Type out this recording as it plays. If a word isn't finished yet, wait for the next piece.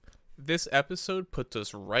This episode puts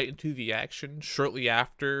us right into the action shortly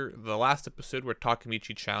after the last episode where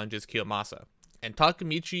Takemichi challenges Kiyomasa. And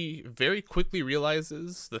Takemichi very quickly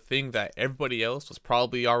realizes the thing that everybody else was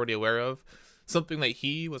probably already aware of, something that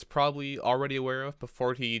he was probably already aware of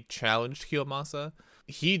before he challenged Kiyomasa.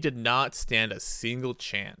 He did not stand a single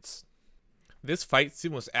chance. This fight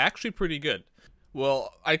scene was actually pretty good.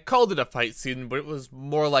 Well, I called it a fight scene, but it was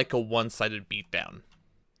more like a one-sided beatdown.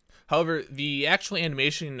 However, the actual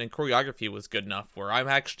animation and choreography was good enough where I'm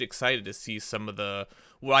actually excited to see some of the,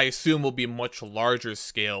 what I assume will be much larger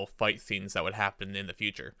scale fight scenes that would happen in the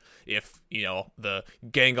future. If, the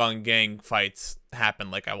gang on gang fights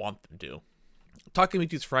happen like I want them to.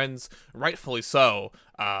 Takemichi's friends, rightfully so,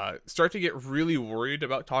 start to get really worried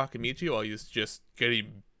about Takemichi while he's just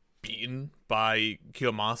getting beaten by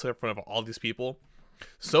Kiyomasa in front of all these people.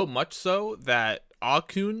 So much so that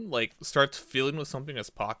Akun starts feeling with something in his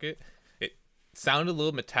pocket. It sounded a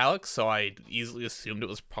little metallic, so I easily assumed it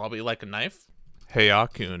was probably like a knife. Hey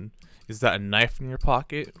Akun, is that a knife in your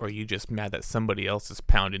pocket, or are you just mad that somebody else is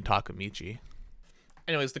pounding Takemichi?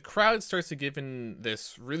 Anyways, the crowd starts to give in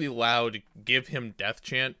this really loud "give him death"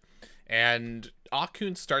 chant, and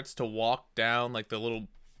Akun starts to walk down the little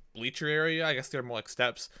bleacher area. I guess they're more like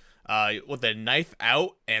steps, with a knife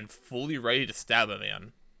out and fully ready to stab a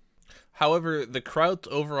man. However, the crowd's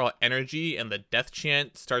overall energy and the death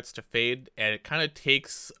chant starts to fade, and it kind of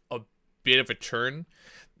takes a bit of a turn.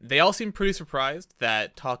 They all seem pretty surprised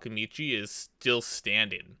that Takemichi is still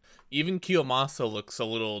standing. Even Kiyomasa looks a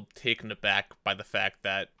little taken aback by the fact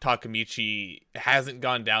that Takemichi hasn't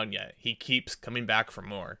gone down yet. He keeps coming back for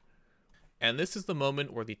more. And this is the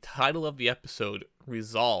moment where the title of the episode,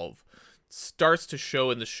 Resolve, starts to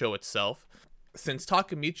show in the show itself. Since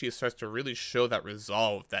Takemichi starts to really show that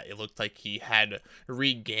resolve that it looked like he had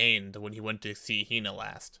regained when he went to see Hina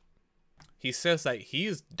last. He says that he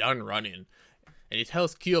is done running, and he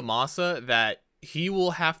tells Kiyomasa that he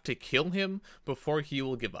will have to kill him before he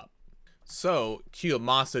will give up. So,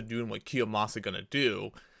 Kiyomasa, doing what Kiyomasa gonna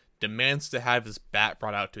do, demands to have his bat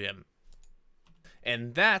brought out to him.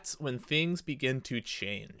 And that's when things begin to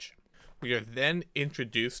change. We are then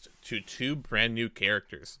introduced to two brand new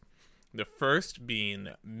characters. The first being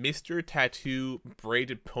Mr. Tattoo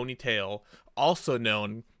Braided Ponytail, also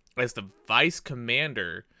known as the Vice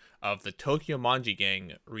Commander of the Tokyo Manji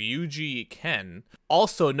Gang, Ryuji Ken,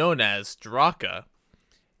 also known as Draka,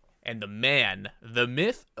 and the man, the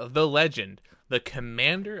myth, the legend, the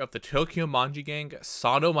commander of the Tokyo Manji Gang,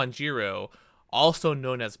 Sano Manjiro, also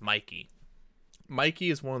known as Mikey. Mikey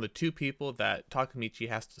is one of the two people that Takemichi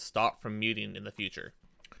has to stop from meeting in the future.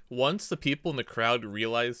 Once the people in the crowd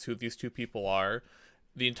realize who these two people are,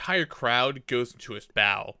 the entire crowd goes into a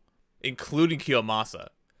bow, including Kiyomasa.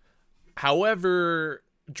 However,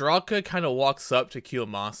 Draka kind of walks up to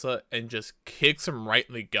Kiyomasa and just kicks him right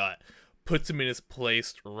in the gut, puts him in his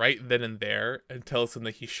place right then and there, and tells him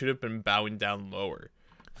that he should have been bowing down lower.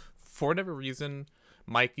 For whatever reason,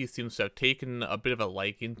 Mikey seems to have taken a bit of a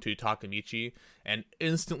liking to Takemichi and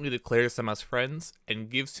instantly declares them as friends and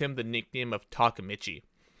gives him the nickname of Takemichi.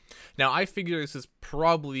 Now, I figure this is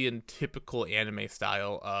probably in typical anime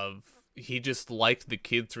style of he just liked the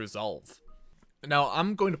kid's resolve. Now,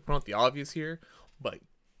 I'm going to point out the obvious here, but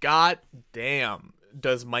god damn,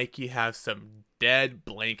 does Mikey have some dead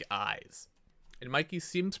blank eyes. And Mikey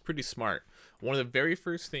seems pretty smart. One of the very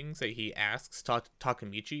first things that he asks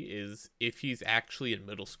Takemichi is if he's actually in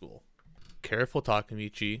middle school. Careful,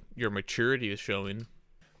 Takemichi, your maturity is showing.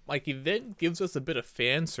 Mikey then gives us a bit of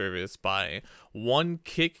fan service by one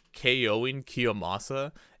kick KOing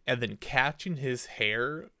Kiyomasa and then catching his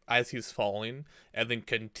hair as he's falling and then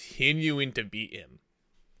continuing to beat him.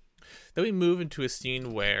 Then we move into a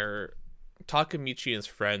scene where Takemichi and his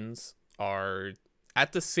friends are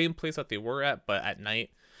at the same place that they were at, but at night,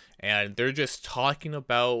 and they're just talking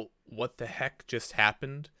about what the heck just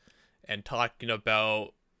happened and talking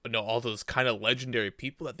about all those kind of legendary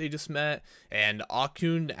people that they just met, and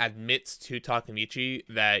Akun admits to Takemichi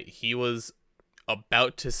that he was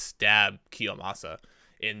about to stab Kiyomasa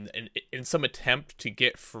in some attempt to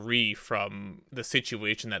get free from the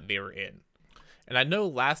situation that they were in. And I know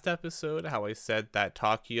last episode how I said that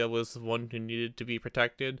Takia was the one who needed to be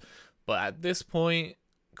protected, but at this point,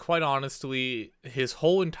 quite honestly, his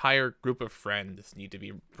whole entire group of friends need to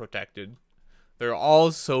be protected. They're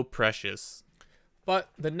all so precious. But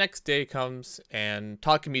the next day comes, and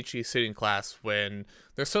Takemichi is sitting in class when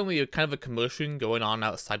there's suddenly a kind of a commotion going on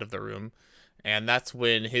outside of the room, and that's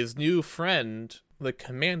when his new friend, the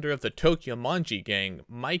commander of the Tokyo Manji Gang,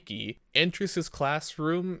 Mikey, enters his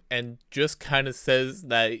classroom and just kind of says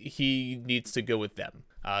that he needs to go with them,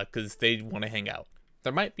 because they want to hang out.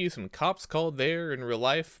 There might be some cops called there in real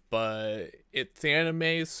life, but it's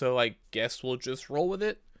anime, so I guess we'll just roll with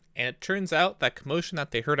it. And it turns out that commotion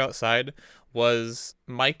that they heard outside was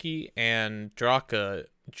Mikey and Draka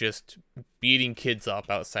just beating kids up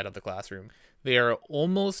outside of the classroom. They are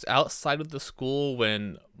almost outside of the school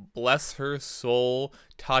when, bless her soul,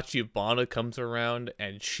 Tachibana comes around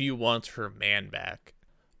and she wants her man back.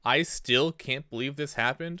 I still can't believe this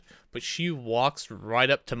happened, but she walks right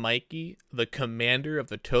up to Mikey, the commander of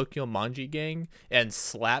the Tokyo Manji gang, and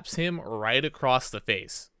slaps him right across the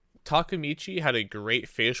face. Takemichi had a great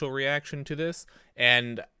facial reaction to this,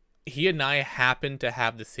 and he and I happened to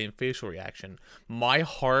have the same facial reaction. My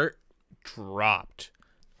heart dropped.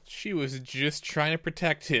 She was just trying to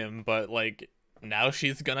protect him, but now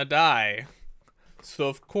she's gonna die. So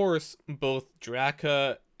of course, both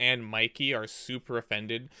Draka and Mikey are super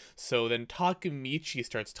offended, so then Takemichi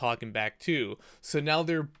starts talking back too, so now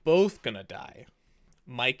they're both gonna die.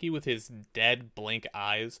 Mikey, with his dead blank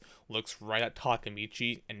eyes, looks right at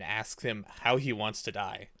Takemichi and asks him how he wants to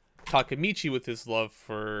die. Takemichi, with his love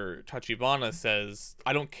for Tachibana, says,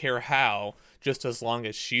 "I don't care how, just as long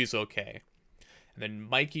as she's okay." And then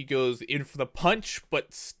Mikey goes in for the punch,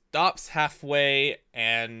 but stops halfway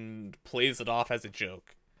and plays it off as a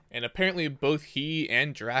joke. And apparently both he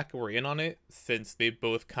and Drac were in on it, since they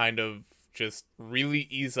both kind of just really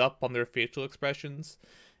ease up on their facial expressions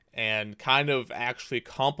and kind of actually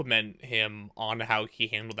compliment him on how he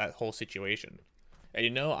handled that whole situation.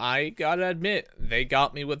 And I gotta admit, they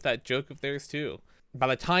got me with that joke of theirs too. By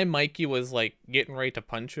the time Mikey was getting ready to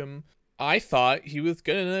punch him, I thought he was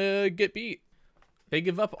gonna get beat. They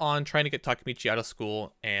give up on trying to get Takemichi out of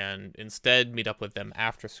school and instead meet up with them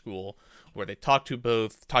after school, where they talk to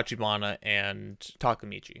both Tachibana and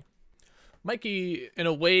Takemichi. Mikey, in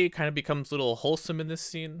a way, kind of becomes a little wholesome in this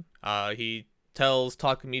scene. He tells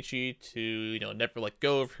Takemichi to, never let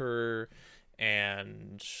go of her,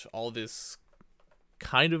 and all this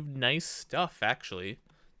kind of nice stuff, actually.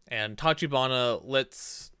 And Tachibana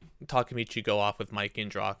lets Takemichi go off with Mikey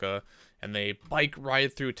and Draka, and they bike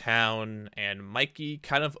ride through town, and Mikey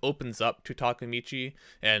kind of opens up to Takemichi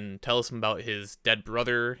and tells him about his dead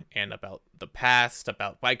brother and about the past,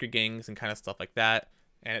 about biker gangs and kind of stuff like that.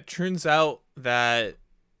 And it turns out that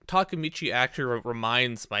Takemichi actually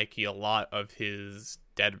reminds Mikey a lot of his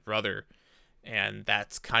dead brother, and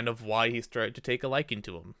that's kind of why he started to take a liking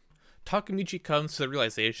to him. Takemichi comes to the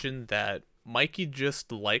realization that Mikey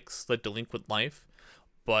just likes the delinquent life,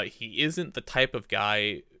 but he isn't the type of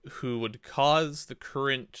guy who would cause the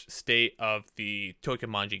current state of the Tokyo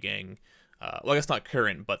Manji gang, well, I guess not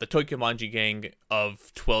current, but the Tokyo Manji gang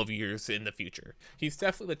of 12 years in the future. He's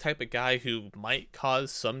definitely the type of guy who might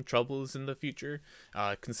cause some troubles in the future,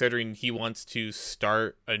 considering he wants to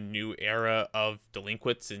start a new era of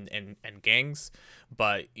delinquents and gangs,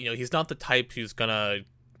 but, he's not the type who's gonna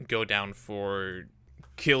go down for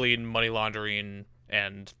killing, money laundering,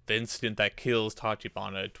 and the incident that kills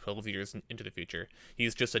Tachibana 12 years into the future.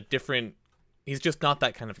 He's just not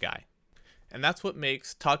that kind of guy. And that's what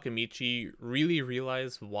makes Takemichi really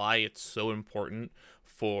realize why it's so important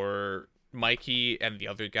for Mikey and the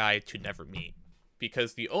other guy to never meet.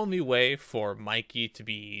 Because the only way for Mikey to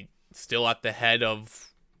be still at the head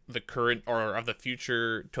of the current or of the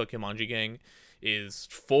future Tokyo Manji gang is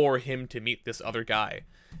for him to meet this other guy.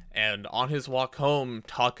 And on his walk home,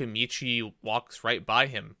 Takemichi walks right by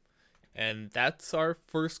him. And that's our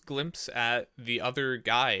first glimpse at the other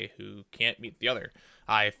guy who can't meet the other.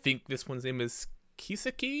 I think this one's name is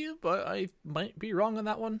Kiseki, but I might be wrong on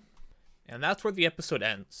that one. And that's where the episode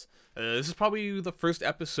ends. This is probably the first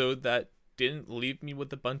episode that didn't leave me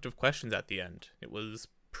with a bunch of questions at the end. It was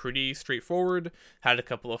pretty straightforward, had a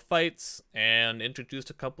couple of fights, and introduced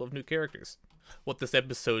a couple of new characters. What this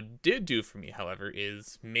episode did do for me, however,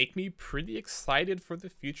 is make me pretty excited for the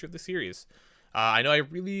future of the series. I know I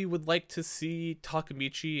really would like to see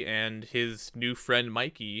Takemichi and his new friend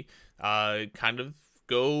Mikey kind of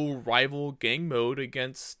go rival gang mode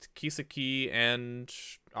against Kiseki, and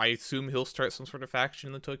I assume he'll start some sort of faction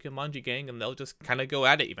in the Tokyo Manji gang, and they'll just kind of go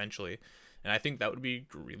at it eventually. And I think that would be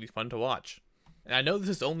really fun to watch. And I know this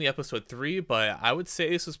is only episode 3, but I would say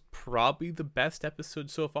this is probably the best episode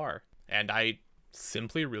so far. And I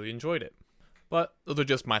simply really enjoyed it. But those are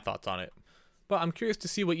just my thoughts on it. But I'm curious to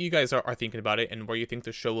see what you guys are thinking about it and where you think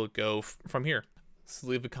the show will go from here. So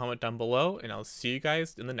leave a comment down below, and I'll see you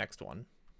guys in the next one.